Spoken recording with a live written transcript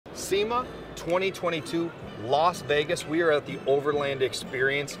Sema 2022 Las Vegas. We are at the Overland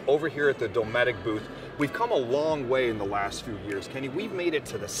Experience over here at the Dometic booth. We've come a long way in the last few years, Kenny. We've made it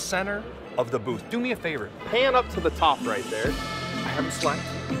to the center of the booth. Do me a favor, pan up to the top right there. I haven't slept,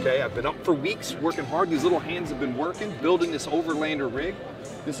 okay? I've been up for weeks working hard. These little hands have been working, building this Overlander rig.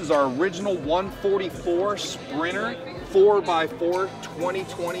 This is our original 144 Sprinter 4x4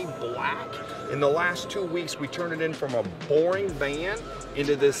 2020 black. In the last 2 weeks, we turned it in from a boring van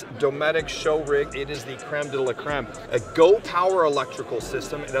into this Dometic show rig. It is the creme de la creme. A Go Power electrical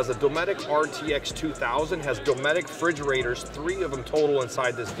system. It has a Dometic RTX 2000, has Dometic refrigerators, 3 of them total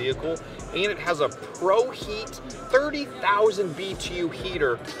inside this vehicle, and it has a Pro Heat 30,000 BTU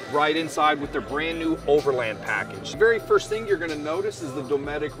heater right inside with their brand new Overland package. The very first thing you're gonna notice is the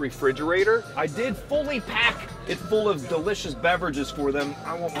Dometic refrigerator. I did fully pack it full of delicious beverages for them.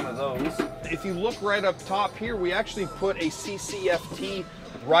 I want one of those. If you look right up top here, we actually put a CCFT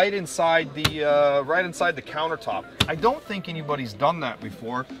right inside the countertop. I don't think anybody's done that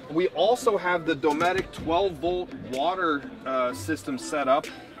before. We also have the Dometic 12-volt water system set up.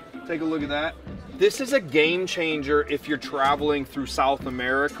 Take a look at that. This is a game changer if you're traveling through South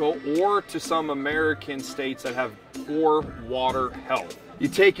America or to some American states that have poor water health. You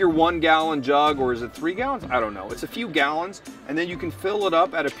take your 1 gallon jug, or is it 3 gallons? I don't know. It's a few gallons, and then you can fill it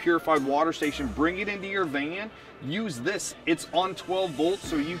up at a purified water station, bring it into your van, use this. It's on 12 volts,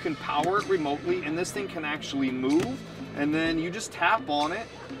 so you can power it remotely, and this thing can actually move, and then you just tap on it,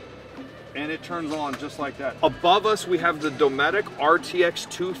 and it turns on just like that. Above us, we have the Dometic RTX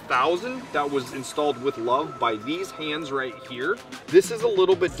 2000 that was installed with love by these hands right here. This is a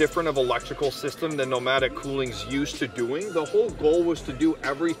little bit different of electrical system than Nomadic Cooling's used to doing. The whole goal was to do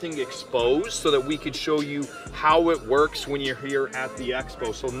everything exposed so that we could show you how it works when you're here at the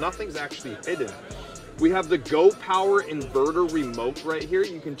expo. So nothing's actually hidden. We have the Go Power inverter remote right here.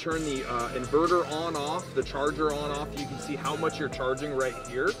 You can turn the inverter on off, the charger on off. You can see how much you're charging right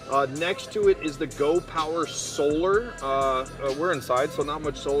here. Next to it is the Go Power solar. We're inside, so not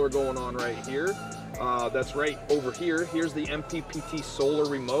much solar going on right here. That's right over here. Here's the MPPT solar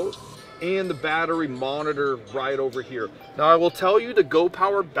remote and the battery monitor right over here. Now I will tell you, the Go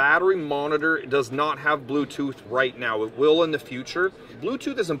Power battery monitor does not have Bluetooth right now. It will in the future.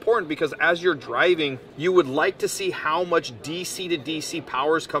 Bluetooth is important because as you're driving, you would like to see how much DC to DC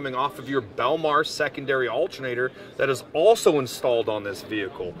power is coming off of your Belmar secondary alternator that is also installed on this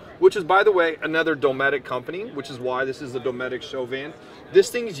vehicle, which is, by the way, another Dometic company, which is why this is the Dometic show van. This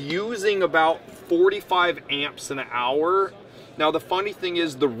thing's using about 45 amps an hour. Now the funny thing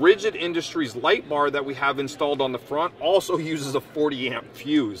is, the Rigid Industries light bar that we have installed on the front also uses a 40 amp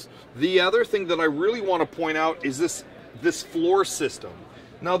fuse. The other thing that I really want to point out is this floor system.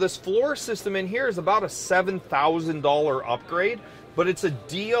 Now this floor system in here is about a $7,000 upgrade, but it's a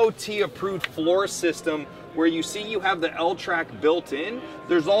DOT approved floor system where you see you have the L-track built in.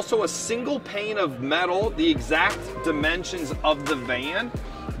 There's also a single pane of metal, the exact dimensions of the van.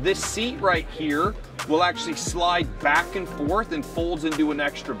 This seat right here will actually slide back and forth and folds into an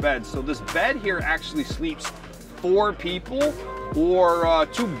extra bed. So this bed here actually sleeps 4 people, or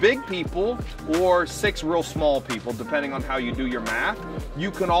 2 big people, or 6 real small people, depending on how you do your math.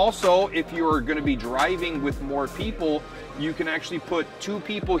 You can also, if you're gonna be driving with more people, you can actually put 2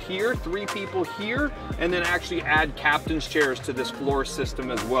 people here, 3 people here, and then actually add captain's chairs to this floor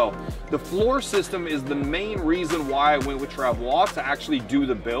system as well. The floor system is the main reason why I went with Travelodge to actually do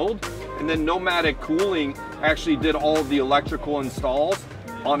the build, and then Nomadic Cooling actually did all of the electrical installs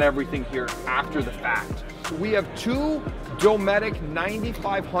on everything here after the fact. We have 2 Dometic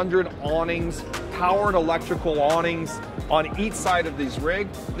 9500 awnings, powered electrical awnings on each side of these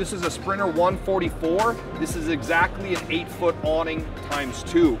rigs. This is a Sprinter 144. This is exactly an 8-foot awning times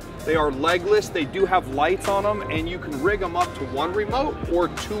 2. They are legless, they do have lights on them, and you can rig them up to 1 remote or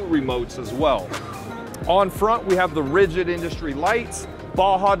 2 remotes as well. On front, we have the Rigid Industry lights,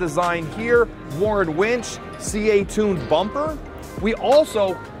 Baja design here, Warren winch, CA tuned bumper. We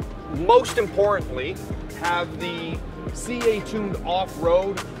also, most importantly, have the CA tuned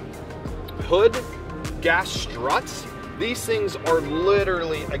off-road hood gas struts. These things are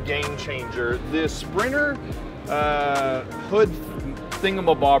literally a game changer. The Sprinter hood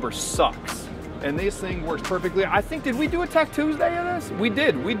thingamabobber sucks, and this thing works perfectly. I think, did we do a Tech Tuesday of this? We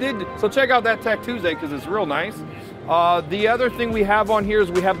did. So check out that Tech Tuesday because it's real nice. The other thing we have on here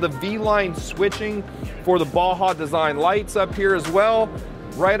is we have the V-line switching for the Baja design lights up here as well.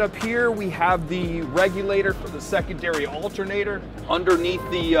 Right up here, we have the regulator for the secondary alternator. Underneath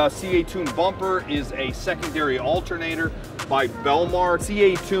the CA tuned bumper is a secondary alternator by Belmar.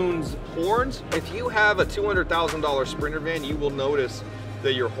 CA tunes horns. If you have a $200,000 Sprinter van, you will notice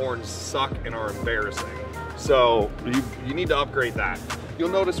that your horns suck and are embarrassing. So you need to upgrade that. You'll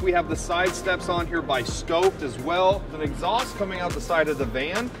notice we have the side steps on here by Scoped as well. An exhaust coming out the side of the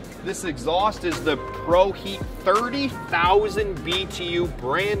van. This exhaust is the ProHeat 30,000 BTU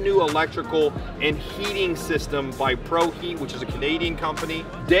brand new electrical and heating system by ProHeat, which is a Canadian company.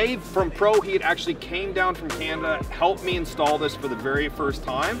 Dave from ProHeat actually came down from Canada, helped me install this for the very first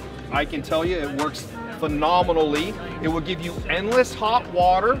time. I can tell you it works phenomenally. It will give you endless hot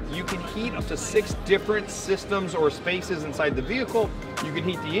water. You can heat up to 6 different systems or spaces inside the vehicle. You can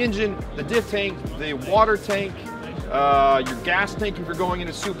heat the engine, the diff tank, the water tank, your gas tank if you're going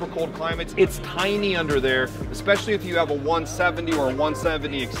into super cold climates. It's tiny under there, especially if you have a 170 or a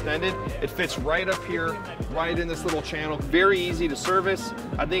 170 extended. It fits right up here, right in this little channel. Very easy to service.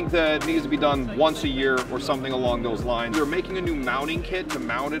 I think that it needs to be done once a year or something along those lines. We're making a new mounting kit to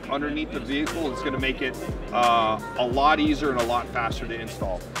mount it underneath the vehicle. It's going to make it a lot easier and a lot faster to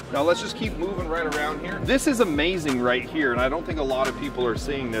install. Now let's just keep moving right around here. This is amazing right here, and I don't think a lot of people are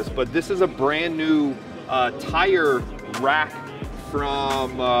seeing this, but this is a brand new tire rack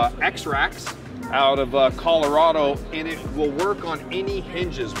from X-Rax out of Colorado, and it will work on any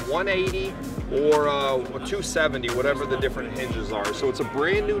hinges, 180 or 270, whatever the different hinges are. So it's a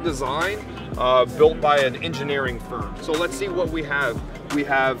brand new design built by an engineering firm. So let's see what we have. We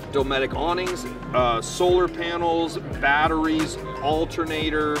have Dometic awnings, solar panels, batteries,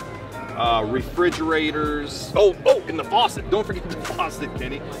 alternator, refrigerators. Oh, and the faucet. Don't forget the faucet,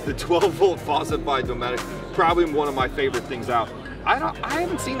 Kenny. The 12-volt faucet by Dometic. Probably one of my favorite things out. I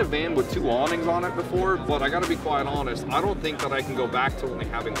haven't seen a van with 2 awnings on it before, but I gotta be quite honest, I don't think that I can go back to only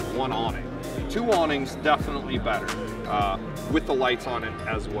having 1 awning. 2 awnings, definitely better, with the lights on it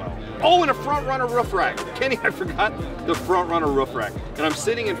as well. Oh, and a front runner roof rack. Kenny, I forgot the front runner roof rack. And I'm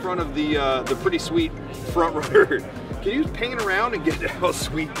sitting in front of the pretty sweet front runner. Can you pan around and get how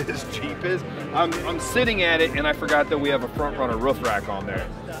sweet this Jeep is? I'm sitting at it and I forgot that we have a front runner roof rack on there.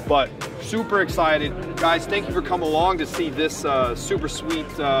 But super excited. Guys, thank you for coming along to see this super sweet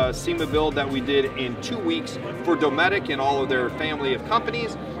Sema build that we did in 2 weeks for Dometic and all of their family of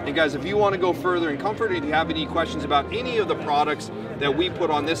companies. And guys, if you want to go further in comfort, if you have any questions about any of the products that we put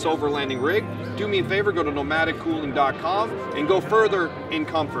on this overlanding rig, do me a favor, go to nomadiccooling.com and go further in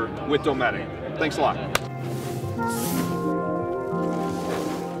comfort with Dometic. Thanks a lot.